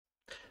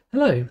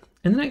Hello,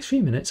 in the next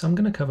few minutes I'm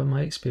going to cover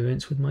my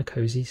experience with my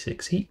Cosy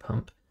 6 heat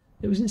pump.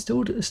 It was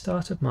installed at the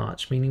start of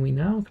March, meaning we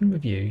now can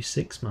review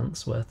 6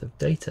 months worth of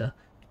data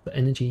for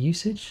energy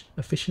usage,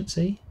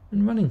 efficiency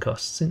and running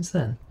costs since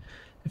then.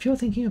 If you're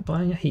thinking of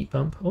buying a heat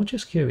pump or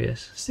just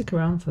curious, stick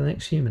around for the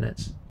next few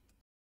minutes.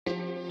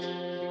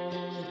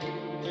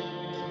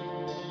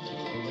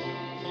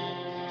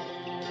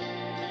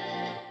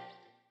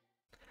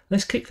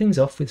 Let's kick things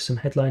off with some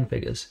headline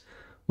figures.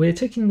 We're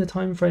taking the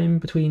time frame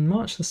between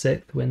March the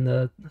 6th, when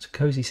the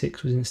Cosy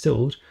 6 was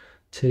installed,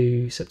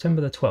 to September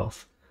the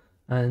 12th.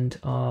 And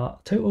our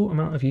total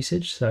amount of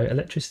usage, so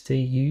electricity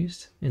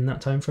used in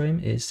that time frame,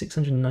 is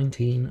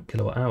 619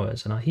 kilowatt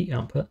hours, and our heat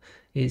output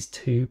is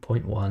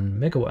 2.1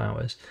 megawatt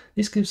hours.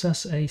 This gives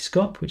us a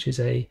SCOP, which is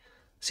a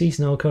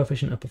seasonal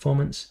coefficient of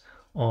performance,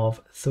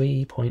 of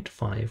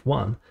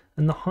 3.51,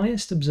 and the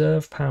highest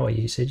observed power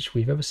usage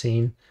we've ever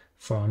seen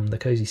from the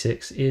Cosy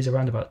 6 is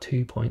around about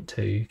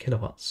 2.2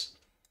 kilowatts.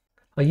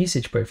 Our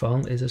usage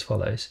profile is as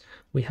follows.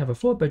 We have a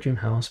 4-bedroom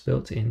house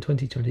built in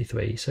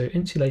 2023, so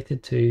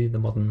insulated to the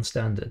modern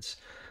standards.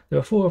 There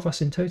are 4 of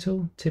us in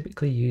total,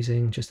 typically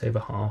using just over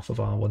half of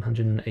our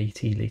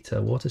 180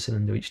 litre water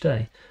cylinder each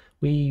day.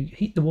 We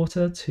heat the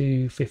water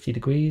to 50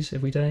 degrees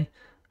every day,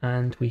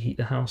 and we heat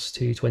the house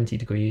to 20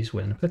 degrees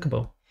when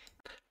applicable.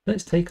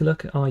 Let's take a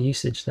look at our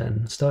usage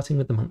then, starting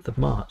with the month of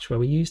March, where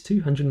we used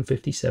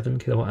 257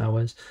 kilowatt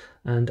hours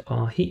and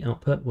our heat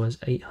output was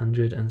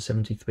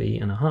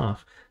 873.5.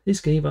 This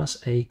gave us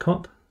a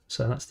COP,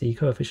 so that's the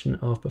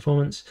coefficient of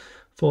performance,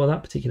 for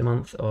that particular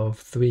month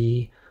of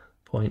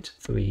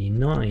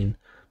 3.39.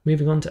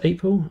 Moving on to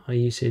April, our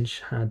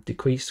usage had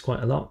decreased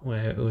quite a lot,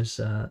 where it was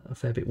a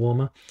fair bit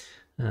warmer.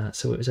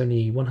 So it was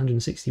only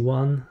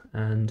 161,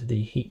 and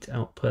the heat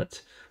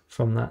output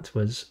from that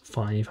was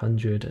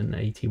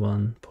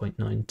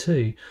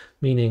 581.92,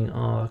 meaning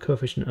our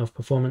coefficient of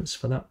performance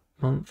for that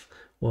month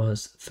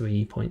was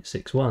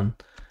 3.61.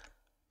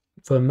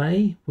 For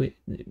May, it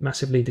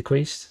massively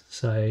decreased,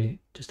 so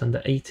just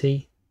under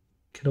 80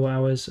 kilowatt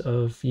hours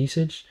of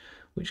usage,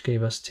 which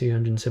gave us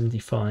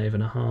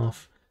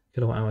 275.5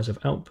 kilowatt hours of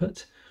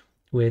output,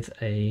 with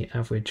a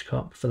average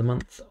COP for the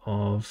month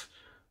of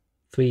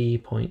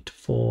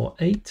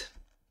 3.48.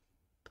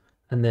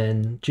 And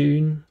then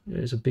June,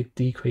 there's a big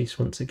decrease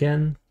once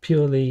again,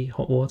 purely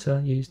hot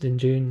water used in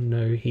June,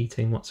 no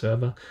heating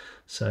whatsoever.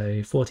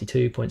 So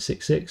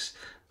 42.66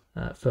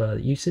 for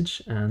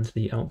usage, and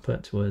the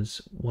output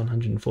was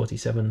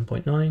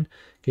 147.9,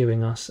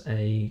 giving us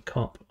a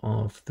COP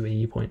of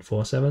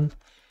 3.47.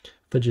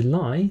 For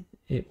July,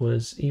 it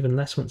was even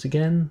less once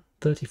again,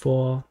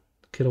 34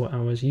 kilowatt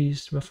hours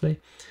used roughly,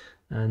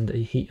 and a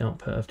heat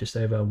output of just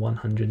over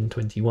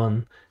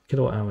 121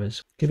 kilowatt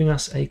hours, giving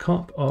us a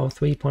COP of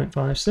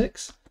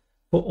 3.56.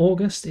 For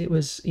August, it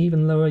was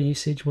even lower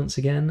usage once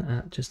again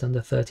at just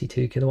under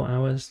 32 kilowatt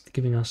hours,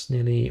 giving us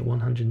nearly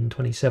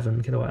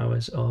 127 kilowatt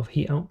hours of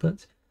heat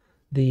output.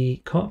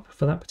 The COP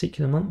for that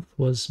particular month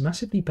was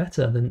massively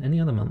better than any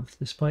other month,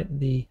 despite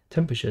the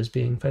temperatures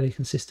being fairly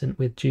consistent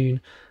with June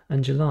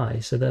and July.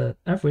 So the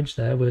average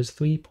there was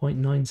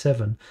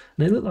 3.97, and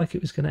it looked like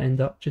it was going to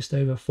end up just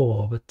over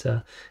 4,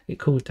 but it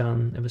cooled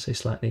down ever so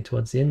slightly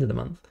towards the end of the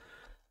month.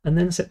 And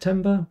then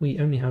September, we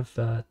only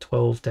have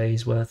 12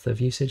 days worth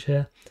of usage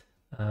here.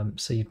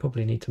 So you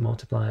probably need to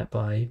multiply it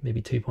by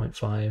maybe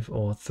 2.5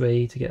 or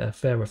 3 to get a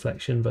fair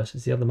reflection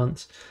versus the other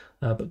months.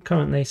 But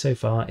currently, so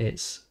far,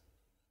 it's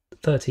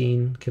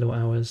 13 kilowatt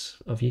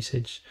hours of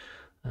usage,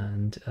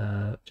 and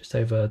just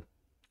over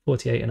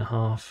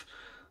 48.5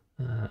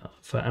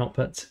 for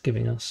output,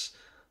 giving us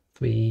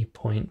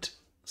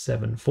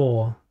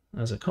 3.74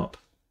 as a COP.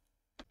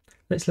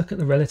 Let's look at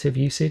the relative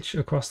usage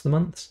across the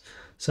months.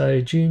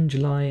 So June,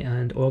 July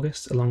and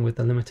August, along with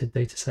the limited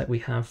data set we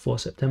have for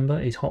September,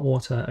 is hot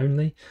water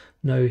only,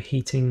 no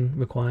heating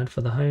required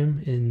for the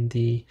home in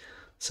the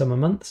summer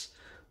months.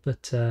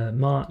 But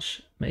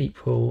March,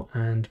 April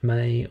and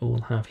May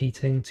all have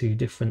heating to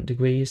different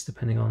degrees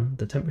depending on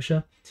the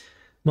temperature.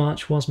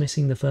 March was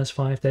missing the first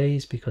 5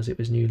 days because it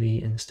was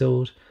newly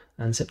installed,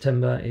 and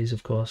September is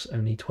of course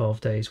only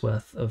 12 days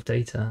worth of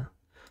data.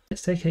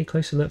 Let's take a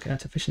closer look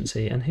at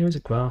efficiency, and here is a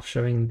graph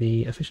showing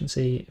the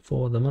efficiency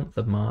for the month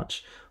of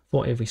March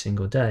for every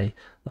single day.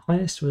 The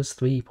highest was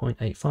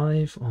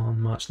 3.85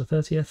 on March the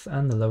 30th,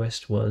 and the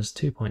lowest was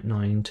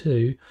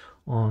 2.92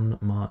 on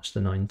March the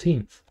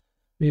 19th.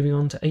 Moving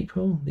on to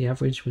April, the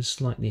average was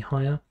slightly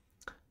higher,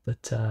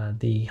 but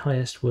the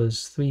highest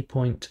was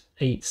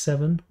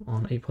 3.87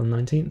 on April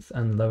 19th,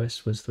 and the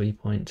lowest was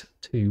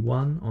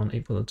 3.21 on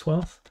April the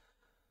 12th.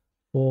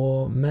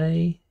 For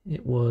May,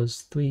 it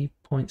was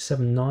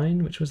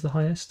 3.79, which was the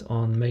highest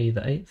on May the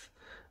 8th,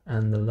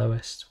 and the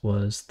lowest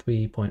was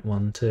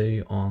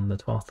 3.12 on the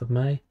 12th of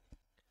May.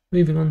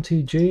 Moving on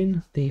to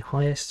June, the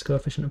highest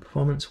coefficient of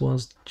performance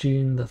was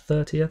June the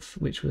 30th,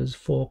 which was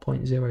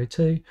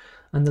 4.02,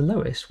 and the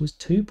lowest was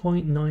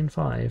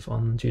 2.95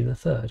 on June the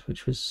 3rd,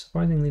 which was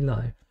surprisingly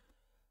low.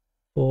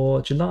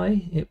 For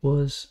July, it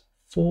was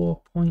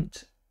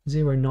 4.86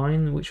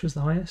 0.9, which was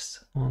the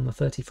highest on the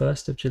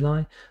 31st of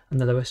July, and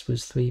the lowest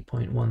was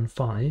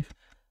 3.15.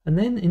 And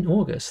then in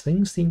August,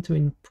 things seemed to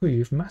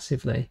improve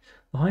massively.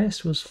 The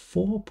highest was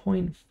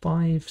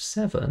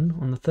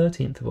 4.57 on the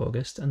 13th of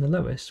August, and the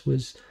lowest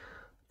was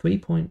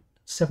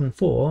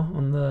 3.74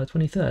 on the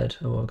 23rd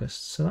of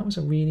August. So that was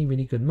a really,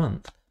 really good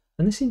month.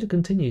 And this seemed to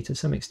continue to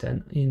some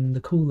extent in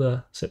the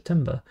cooler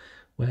September,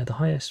 where the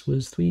highest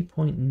was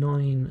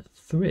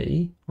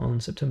 3.93 on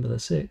September the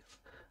 6th,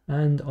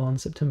 and on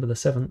September the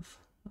 7th,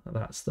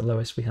 that's the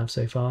lowest we have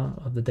so far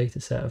of the data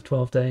set of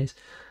 12 days,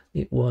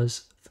 it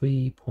was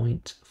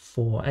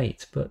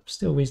 3.48, but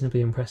still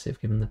reasonably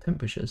impressive given the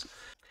temperatures.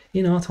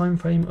 In our time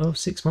frame of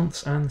 6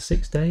 months and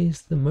 6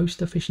 days, the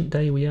most efficient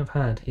day we have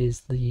had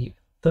is the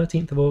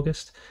 13th of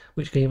August,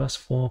 which gave us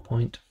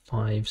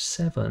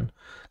 4.57.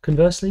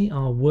 Conversely,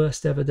 our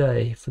worst ever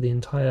day for the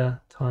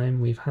entire time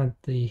we've had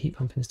the heat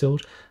pump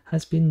installed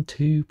has been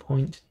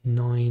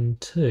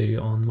 2.92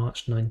 on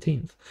March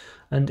 19th.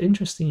 And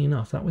interestingly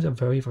enough, that was a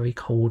very, very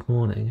cold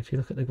morning. If you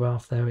look at the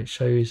graph there, it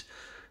shows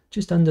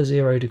just under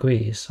 0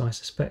 degrees. So I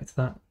suspect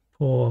that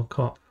poor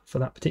COP for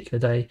that particular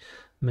day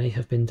may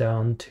have been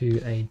down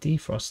to a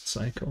defrost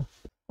cycle.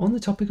 On the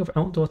topic of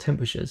outdoor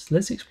temperatures,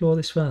 let's explore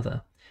this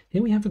further.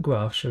 Here we have a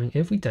graph showing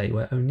every day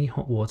where only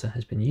hot water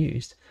has been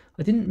used.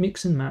 I didn't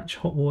mix and match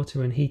hot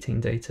water and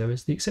heating data,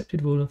 as the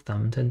accepted rule of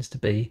thumb tends to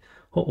be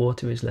hot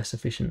water is less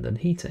efficient than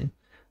heating.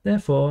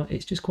 Therefore,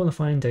 it's just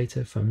qualifying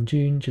data from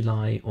June,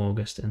 July,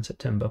 August and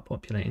September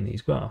populating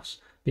these graphs,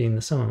 being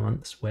the summer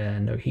months where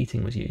no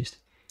heating was used.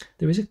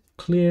 There is a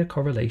clear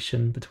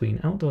correlation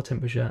between outdoor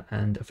temperature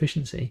and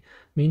efficiency,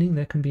 meaning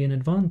there can be an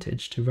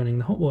advantage to running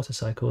the hot water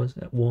cycles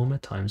at warmer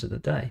times of the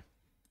day.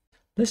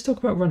 Let's talk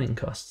about running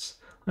costs.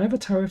 I have a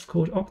tariff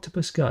called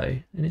Octopus Go,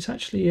 and it's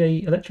actually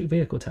an electric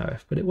vehicle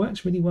tariff, but it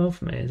works really well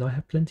for me as I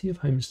have plenty of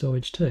home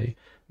storage too,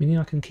 meaning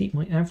I can keep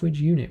my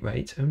average unit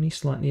rate only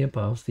slightly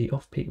above the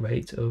off-peak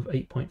rate of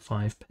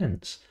 8.5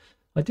 pence.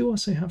 I do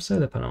also have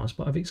solar panels,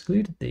 but I've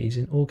excluded these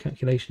in all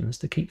calculations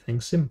to keep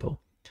things simple.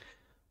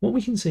 What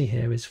we can see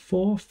here is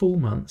 4 full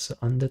months at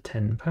under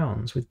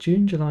 £10, with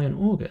June, July and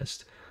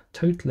August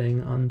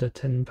totalling under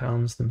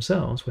 £10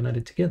 themselves when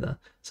added together,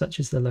 such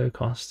as the low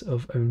cost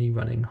of only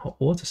running hot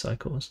water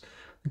cycles.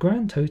 The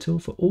grand total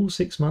for all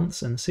 6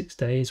 months and 6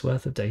 days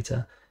worth of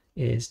data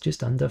is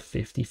just under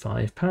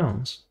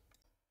 £55.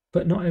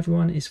 But not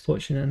everyone is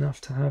fortunate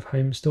enough to have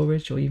home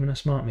storage or even a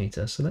smart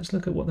meter, so let's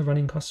look at what the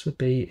running costs would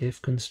be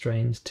if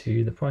constrained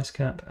to the price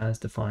cap as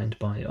defined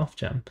by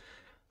Ofgem.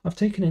 I've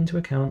taken into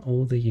account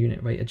all the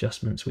unit rate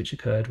adjustments which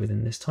occurred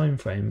within this time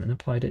frame and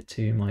applied it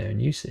to my own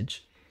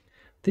usage.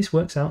 This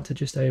works out to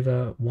just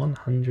over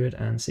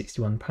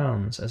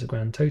 £161 as a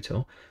grand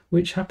total,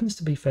 which happens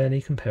to be fairly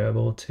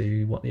comparable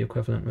to what the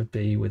equivalent would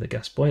be with a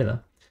gas boiler.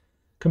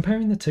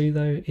 Comparing the two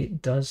though,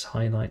 it does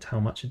highlight how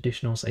much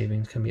additional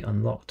savings can be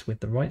unlocked with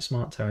the right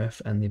smart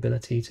tariff and the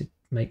ability to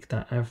make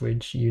that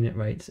average unit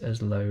rate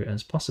as low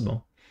as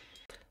possible.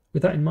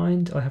 With that in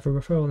mind, I have a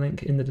referral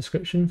link in the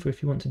description for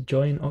if you want to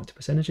join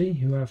Octopus Energy,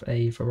 who have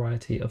a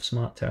variety of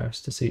smart tariffs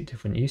to suit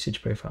different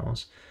usage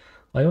profiles.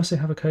 I also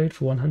have a code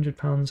for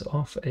 £100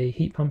 off a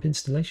heat pump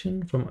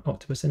installation from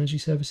Octopus Energy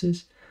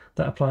Services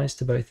that applies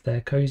to both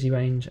their Cosy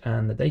range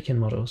and the Dakin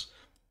models.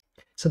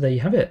 So there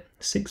you have it,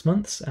 6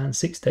 months and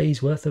 6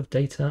 days worth of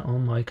data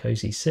on my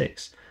Cosy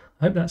 6.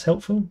 I hope that's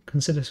helpful.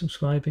 Consider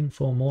subscribing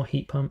for more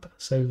heat pump,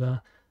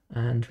 solar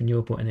and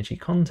renewable energy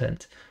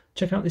content.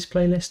 Check out this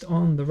playlist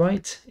on the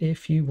right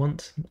if you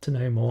want to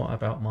know more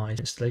about my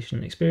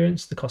installation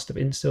experience, the cost of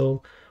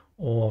install,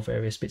 or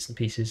various bits and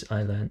pieces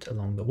I learnt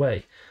along the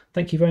way.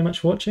 Thank you very much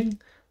for watching,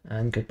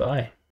 and goodbye.